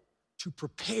till, to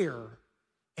prepare,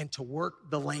 and to work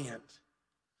the land.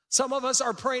 Some of us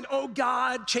are praying, oh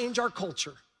God, change our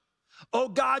culture. Oh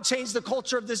God, change the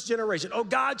culture of this generation. Oh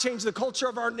God, change the culture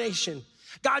of our nation.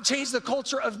 God, change the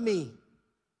culture of me.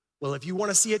 Well, if you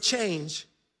wanna see a change,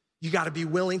 you gotta be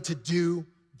willing to do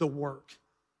the work.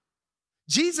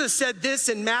 Jesus said this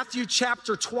in Matthew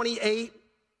chapter 28,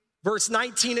 verse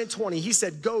 19 and 20. He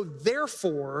said, go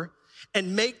therefore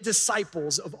and make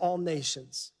disciples of all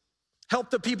nations. Help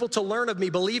the people to learn of me,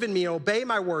 believe in me, obey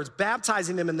my words,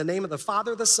 baptizing them in the name of the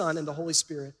Father, the Son, and the Holy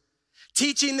Spirit,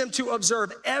 teaching them to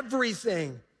observe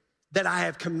everything that I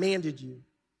have commanded you.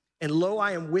 And lo,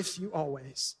 I am with you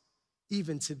always,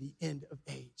 even to the end of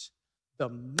age. The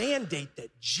mandate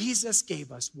that Jesus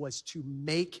gave us was to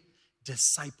make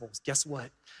disciples. Guess what?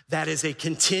 That is a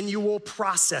continual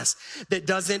process that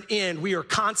doesn't end. We are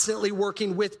constantly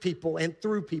working with people and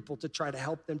through people to try to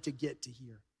help them to get to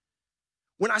here.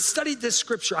 When I studied this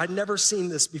scripture, I'd never seen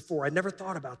this before. I'd never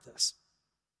thought about this.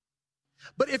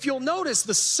 But if you'll notice,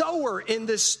 the sower in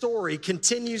this story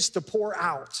continues to pour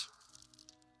out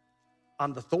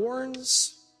on the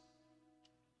thorns,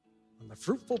 on the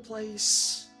fruitful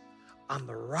place, on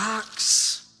the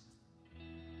rocks,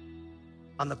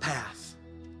 on the path.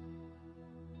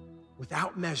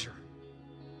 Without measure,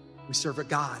 we serve a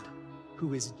God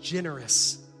who is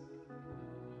generous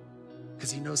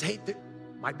because he knows, hey,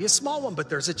 might be a small one, but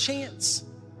there's a chance.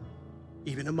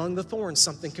 Even among the thorns,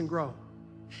 something can grow.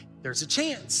 There's a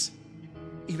chance.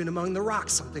 Even among the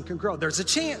rocks, something can grow. There's a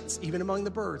chance. Even among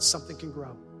the birds, something can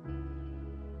grow.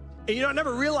 And you know, I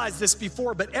never realized this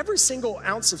before, but every single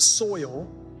ounce of soil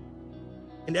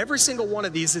and every single one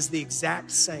of these is the exact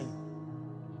same.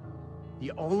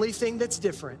 The only thing that's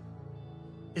different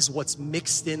is what's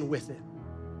mixed in with it.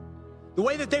 The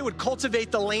way that they would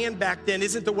cultivate the land back then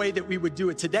isn't the way that we would do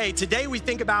it today. Today we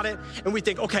think about it and we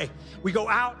think, okay, we go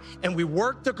out and we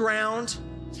work the ground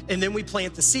and then we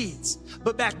plant the seeds.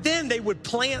 But back then they would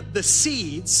plant the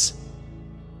seeds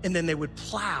and then they would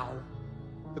plow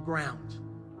the ground.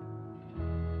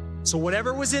 So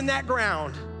whatever was in that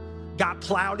ground got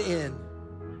plowed in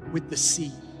with the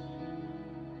seed.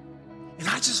 And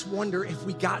I just wonder if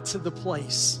we got to the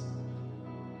place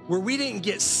where we didn't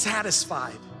get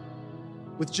satisfied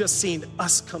with just seeing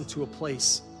us come to a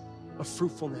place of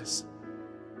fruitfulness.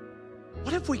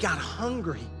 What if we got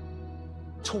hungry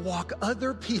to walk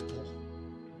other people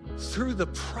through the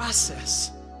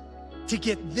process to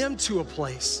get them to a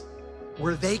place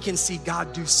where they can see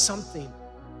God do something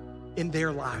in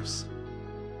their lives?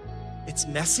 It's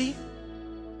messy,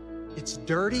 it's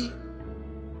dirty,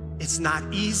 it's not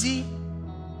easy,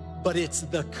 but it's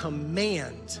the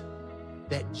command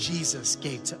that Jesus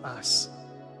gave to us.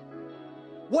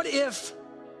 What if,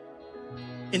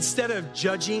 instead of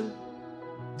judging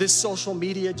this social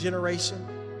media generation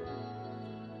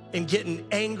and getting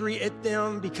angry at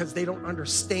them because they don't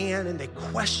understand and they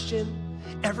question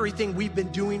everything we've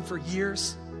been doing for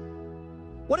years,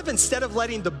 what if instead of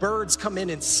letting the birds come in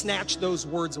and snatch those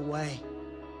words away,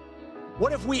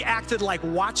 what if we acted like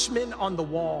watchmen on the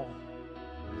wall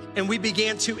and we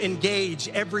began to engage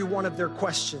every one of their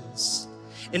questions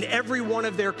and every one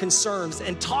of their concerns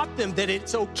and taught them that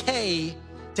it's okay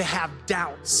to have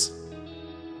doubts,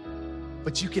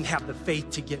 but you can have the faith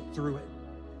to get through it?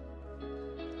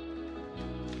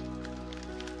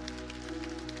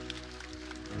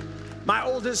 My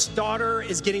oldest daughter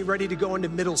is getting ready to go into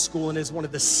middle school and is one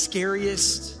of the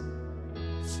scariest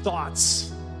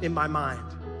thoughts in my mind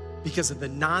because of the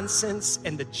nonsense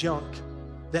and the junk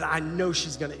that I know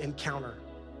she's gonna encounter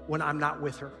when I'm not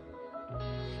with her.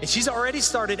 And she's already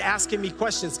started asking me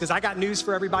questions, because I got news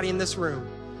for everybody in this room.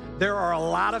 There are a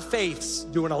lot of faiths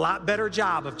doing a lot better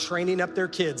job of training up their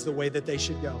kids the way that they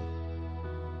should go.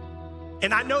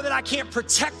 And I know that I can't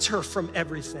protect her from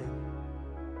everything.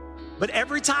 But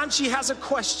every time she has a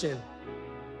question,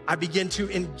 I begin to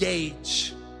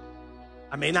engage.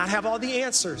 I may not have all the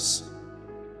answers,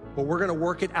 but we're gonna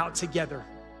work it out together,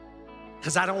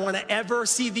 because I don't wanna ever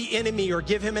see the enemy or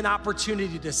give him an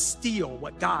opportunity to steal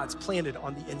what God's planted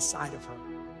on the inside of her.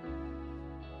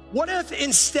 What if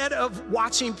instead of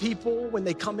watching people when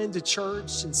they come into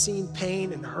church and seeing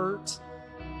pain and hurt,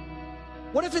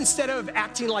 what if instead of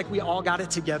acting like we all got it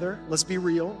together, let's be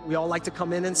real, we all like to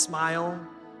come in and smile,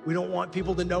 we don't want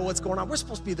people to know what's going on. We're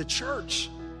supposed to be the church.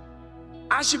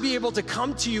 I should be able to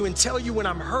come to you and tell you when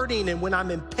I'm hurting and when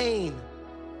I'm in pain.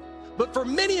 But for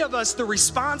many of us, the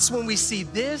response when we see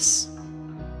this,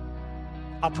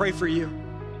 I'll pray for you,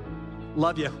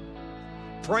 love you,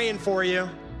 praying for you,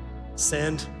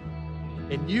 send.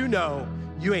 And you know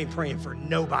you ain't praying for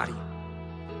nobody.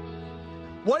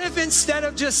 What if instead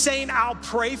of just saying, I'll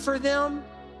pray for them,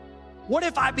 what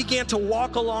if I began to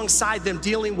walk alongside them,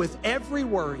 dealing with every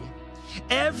worry,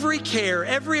 every care,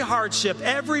 every hardship,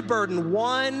 every burden,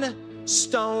 one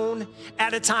stone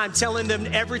at a time, telling them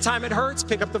every time it hurts,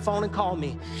 pick up the phone and call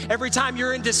me. Every time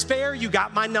you're in despair, you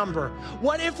got my number.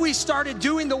 What if we started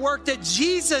doing the work that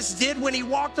Jesus did when he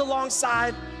walked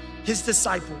alongside his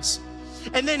disciples?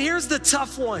 And then here's the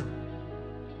tough one,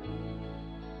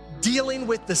 dealing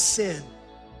with the sin,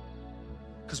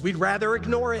 because we'd rather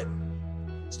ignore it.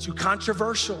 It's too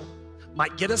controversial,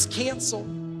 might get us canceled,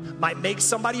 might make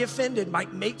somebody offended,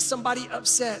 might make somebody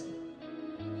upset.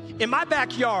 In my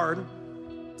backyard,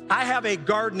 I have a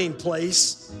gardening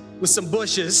place with some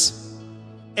bushes,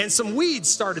 and some weeds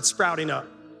started sprouting up.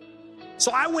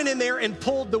 So I went in there and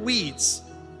pulled the weeds,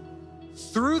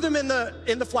 threw them in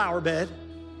the flower bed,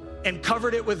 and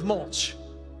covered it with mulch.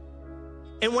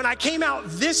 And when I came out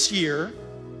this year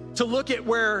to look at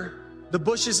where the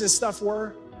bushes and stuff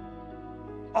were,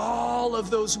 all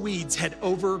of those weeds had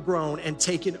overgrown and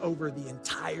taken over the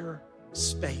entire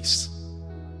space.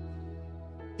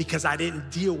 Because I didn't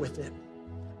deal with it.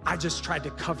 I just tried to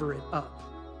cover it up.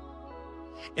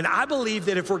 And I believe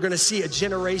that if we're gonna see a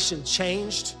generation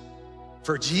changed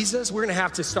for Jesus, we're gonna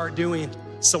have to start doing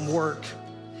some work.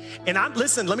 And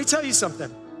listen, let me tell you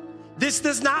something. This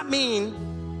does not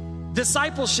mean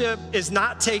discipleship is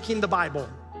not taking the Bible,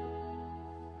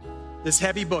 this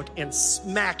heavy book, and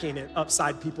smacking it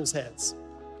upside people's heads.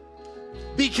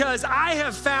 Because I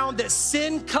have found that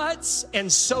sin cuts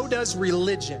and so does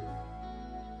religion.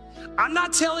 I'm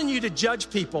not telling you to judge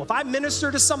people. If I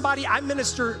minister to somebody, I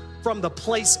minister from the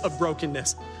place of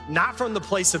brokenness, not from the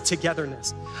place of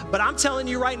togetherness. But I'm telling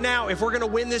you right now, if we're gonna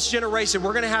win this generation,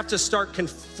 we're gonna have to start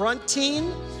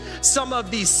confronting some of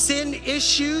these sin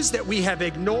issues that we have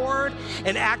ignored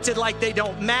and acted like they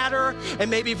don't matter.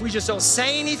 And maybe if we just don't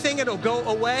say anything, it'll go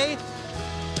away.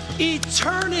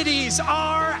 Eternities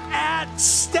are at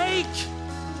stake.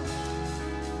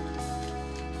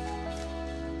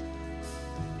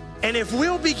 And if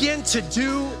we'll begin to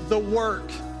do the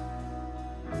work,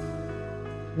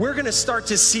 we're gonna start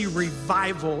to see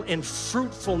revival and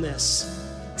fruitfulness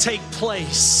take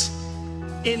place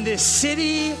in this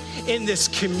city, in this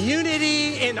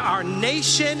community, in our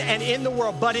nation, and in the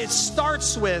world. But it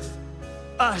starts with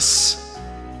us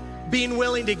being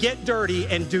willing to get dirty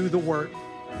and do the work.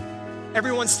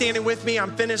 Everyone standing with me.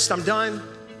 I'm finished, I'm done.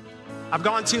 I've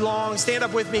gone too long. Stand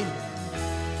up with me.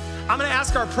 I'm gonna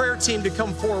ask our prayer team to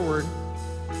come forward.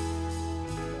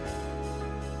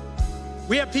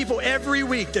 We have people every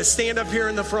week that stand up here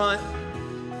in the front.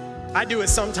 I do it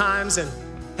sometimes, and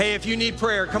hey, if you need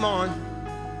prayer, come on.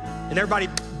 And everybody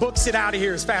books it out of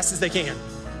here as fast as they can.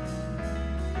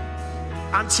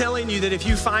 I'm telling you that if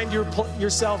you find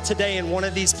yourself today in one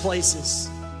of these places,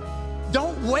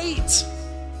 don't wait.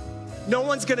 No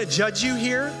one's gonna judge you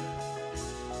here.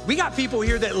 We got people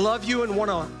here that love you and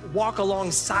wanna walk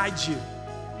alongside you,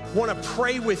 wanna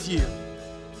pray with you.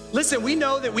 Listen, we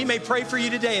know that we may pray for you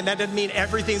today, and that doesn't mean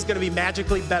everything's gonna be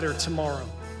magically better tomorrow.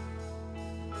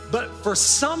 But for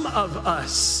some of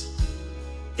us,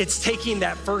 it's taking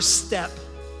that first step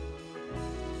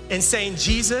and saying,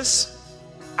 Jesus,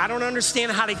 I don't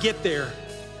understand how to get there,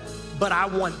 but I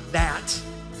want that.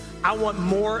 I want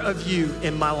more of you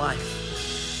in my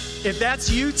life. If that's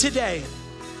you today,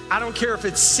 I don't care if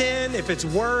it's sin, if it's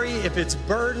worry, if it's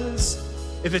burdens,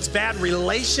 if it's bad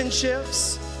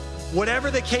relationships, whatever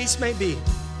the case may be,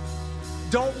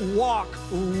 don't walk,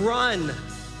 run,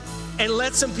 and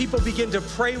let some people begin to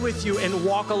pray with you and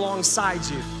walk alongside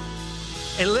you.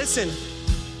 And listen,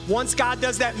 once God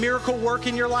does that miracle work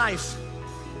in your life,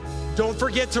 don't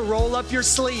forget to roll up your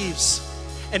sleeves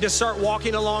and to start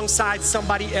walking alongside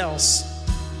somebody else.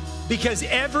 Because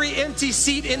every empty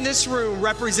seat in this room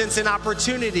represents an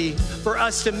opportunity for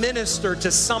us to minister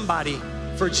to somebody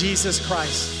for Jesus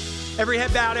Christ. Every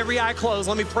head bowed, every eye closed.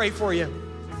 Let me pray for you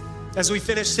as we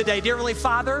finish today. Dear Heavenly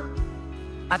Father,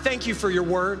 I thank you for your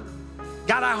word.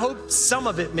 God, I hope some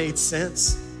of it made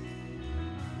sense.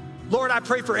 Lord, I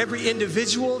pray for every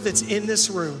individual that's in this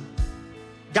room.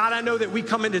 God, I know that we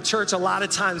come into church a lot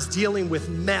of times dealing with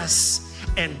mess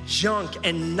and junk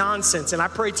and nonsense. And I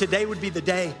pray today would be the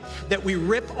day that we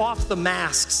rip off the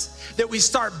masks, that we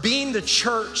start being the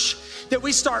church, that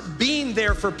we start being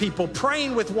there for people,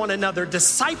 praying with one another,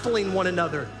 discipling one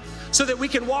another, so that we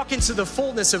can walk into the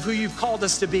fullness of who you've called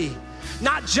us to be.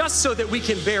 Not just so that we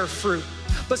can bear fruit,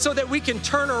 but so that we can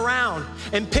turn around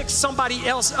and pick somebody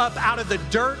else up out of the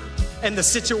dirt and the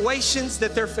situations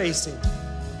that they're facing.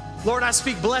 Lord, I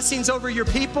speak blessings over your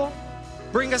people.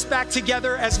 Bring us back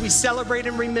together as we celebrate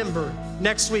and remember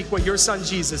next week what your son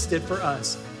Jesus did for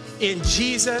us. In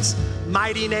Jesus'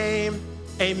 mighty name,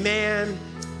 amen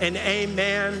and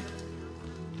amen.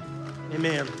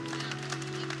 Amen.